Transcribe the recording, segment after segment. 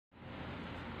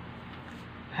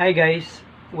Hi guys!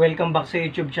 Welcome back sa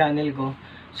YouTube channel ko.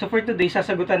 So for today,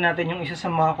 sasagutan natin yung isa sa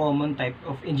mga common type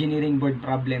of engineering board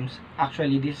problems.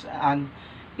 Actually, this is an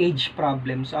age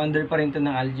problem. So under pa rin ito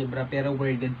ng algebra, pero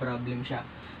worded problem siya.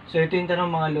 So ito yung tanong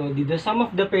mga lodi. The sum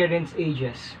of the parents'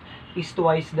 ages is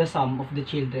twice the sum of the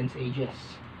children's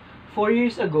ages. 4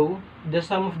 years ago, the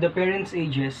sum of the parents'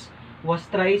 ages was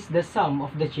thrice the sum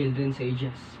of the children's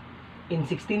ages. In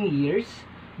 16 years,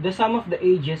 the sum of the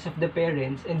ages of the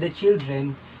parents and the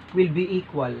children will be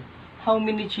equal. How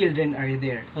many children are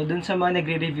there? So, dun sa mga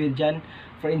nagre-review dyan,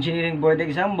 for engineering board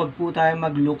exam, wag po tayo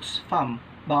mag-looks fam.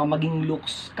 Baka maging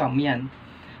looks scam yan.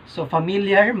 So,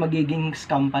 familiar, magiging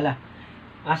scam pala.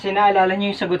 Kasi naalala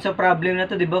nyo yung sagot sa problem na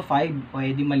to, di ba? 5. O,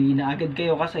 di mali na agad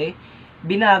kayo kasi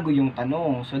binago yung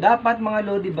tanong. So, dapat mga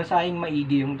lodi, basahin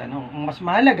maigi yung tanong. Ang mas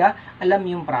mahalaga, alam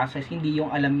yung process, hindi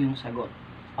yung alam yung sagot.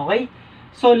 Okay?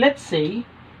 So, let's say,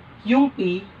 yung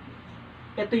P,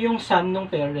 ito yung sum ng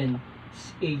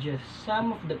parents' ages.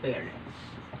 Sum of the parents.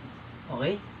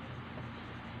 Okay?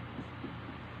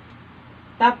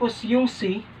 Tapos, yung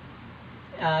C,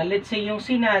 let's say yung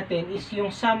C natin is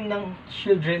yung sum ng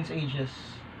children's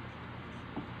ages.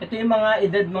 Ito yung mga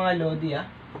edad mga lodi,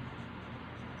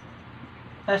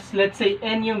 Tapos, let's say,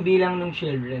 N yung bilang ng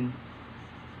children.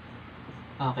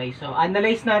 Okay, so,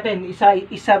 analyze natin.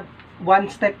 Isa,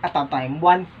 one step at a time.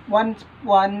 One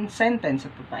sentence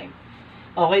at a time.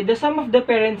 Okay, the sum of the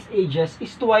parents' ages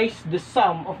is twice the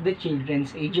sum of the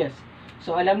children's ages.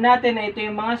 So, alam natin na ito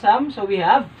yung mga sum. So, we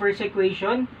have, first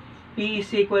equation, P is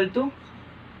equal to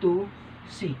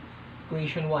 2C.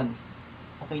 Equation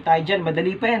 1. Okay tayo dyan.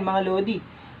 Madali pa yan, mga lodi.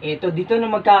 Ito, dito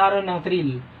na magkakaroon ng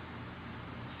thrill.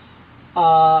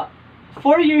 4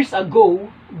 years ago,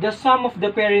 the sum of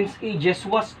the parents' ages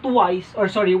was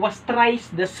thrice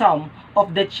the sum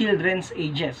of the children's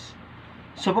ages.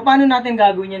 So, paano natin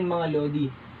gagawin yan mga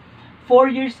lodi? 4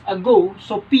 years ago,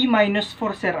 so P minus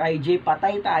 4, Sir IJ,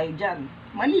 patay tayo dyan.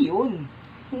 Mali yun.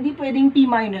 Hindi pwedeng P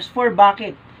minus 4.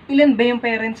 Bakit? Ilan ba yung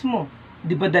parents mo?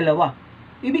 Di ba dalawa?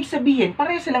 Ibig sabihin,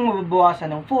 pareho silang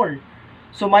mababawasan ng 4.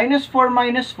 So, minus 4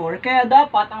 minus 4, kaya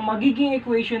dapat ang magiging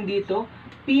equation dito,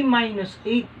 P minus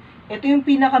 8. Ito yung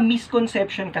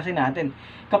pinaka-misconception kasi natin.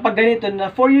 Kapag ganito na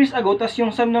 4 years ago, tas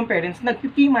yung sum ng parents,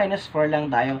 nag-P minus 4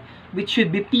 lang tayo. Which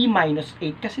should be P minus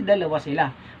 8 kasi dalawa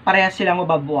sila. Parehas silang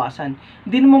mababawasan.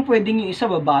 Hindi naman pwedeng yung isa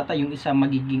babata, yung isa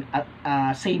magiging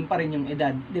same pa rin yung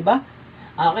edad. Diba?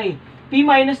 Okay. P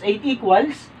minus 8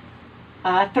 equals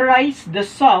thrice the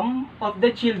sum of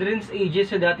the children's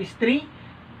ages. So that is 3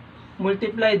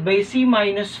 multiplied by C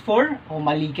minus 4. O,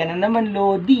 mali ka na naman,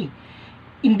 lodi.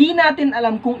 Hindi natin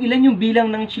alam kung ilan yung bilang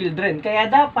ng children.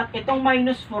 Kaya dapat itong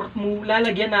minus 4 mo,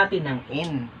 lalagyan natin ng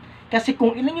N. Kasi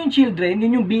kung ilan yung children,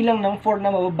 yun yung bilang ng 4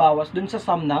 na mababawas dun sa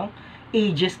sum ng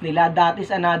ages nila. That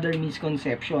is another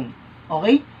misconception.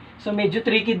 Okay? So, medyo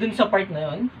tricky dun sa part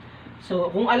na yun.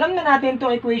 So, kung alam na natin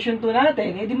itong equation 2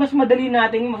 natin, edi mas madali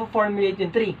natin ma-formulate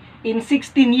yung 3. In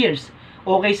 16 years.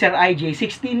 Okay, Sir IJ,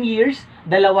 16 years,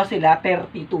 dalawa sila,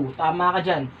 32. Tama ka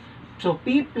dyan. So,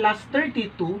 P plus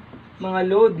 32, mga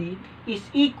lodi, is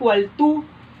equal to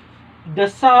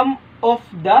the sum of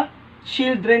the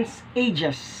children's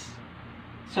ages.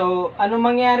 So, ano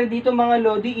mangyari dito mga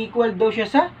lodi? Equal daw siya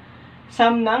sa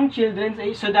sum ng children's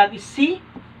age. So, that is C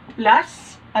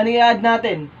plus, ano i-add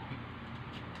natin?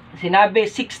 Sinabi,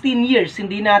 16 years.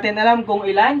 Hindi natin alam kung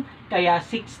ilan, kaya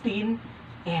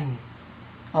 16N.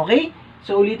 Okay?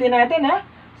 So, ulitin natin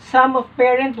Sum of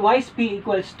parent-wise, P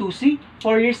equals 2C.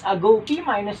 4 years ago, P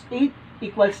minus 8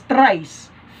 equals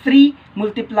thrice 3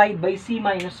 multiplied by C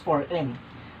minus 4N.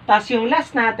 Tapos yung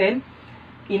last natin,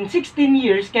 in 16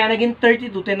 years, kaya naging 32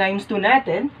 times 2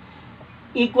 natin,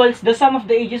 equals the sum of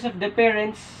the ages of the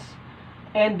parents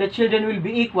and the children will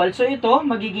be equal. So ito,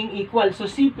 magiging equal. So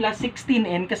C plus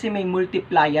 16N kasi may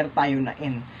multiplier tayo na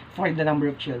N for the number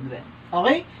of children.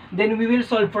 Okay? Then we will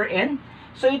solve for N.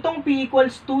 So itong P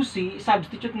equals 2C,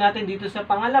 substitute natin dito sa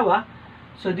pangalawa.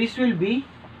 So this will be,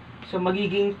 so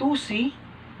magiging 2C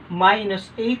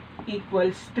minus 8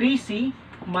 equals 3C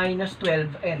minus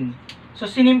 12N. So,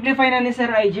 sinimplify na ni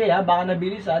Sir IJ, baka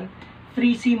nabilisan,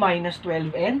 3C minus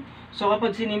 12N. So,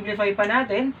 kapag sinimplify pa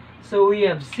natin, so we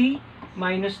have C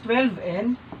minus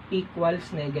 12N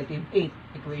equals negative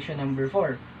 8. Equation number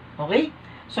 4. Okay?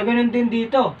 So, ganun din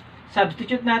dito.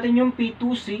 Substitute natin yung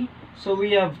P2C. So,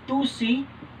 we have 2C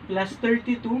plus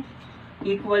 32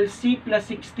 equals C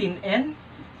plus 16N.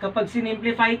 Kapag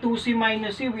sinimplify 2C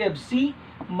minus C, we have C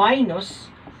minus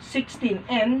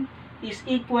 16N is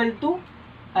equal to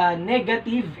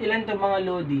negative, ilan to mga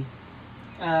lodi?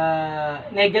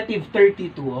 Negative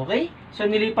 32, okay? So,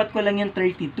 nilipat ko lang yung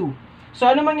 32. So,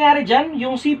 ano mangyari dyan?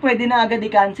 Yung C pwede na agad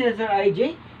i-cancel, Sir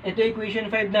IJ. Ito equation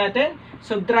 5 natin.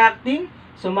 Subtracting.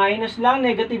 So, minus lang,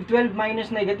 negative 12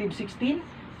 minus negative 16.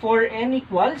 4n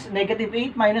equals negative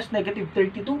 8 minus negative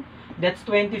 32. That's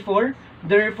 24.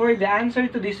 Therefore, the answer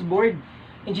to this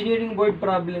engineering board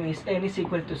problem is n is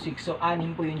equal to 6. So,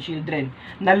 6 po yung children.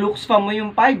 Na-looks pa mo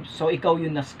yung 5. So, ikaw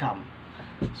yung na-scam.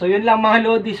 So, yun lang mga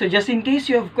Lodi. So, just in case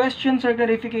you have questions or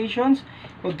clarifications,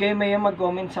 huwag kayo may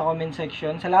mag-comment sa comment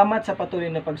section. Salamat sa patuloy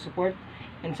na pag-support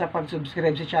and sa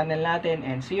pag-subscribe sa channel natin.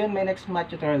 And see you in my next math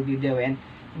tutorial video. And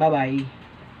bye-bye!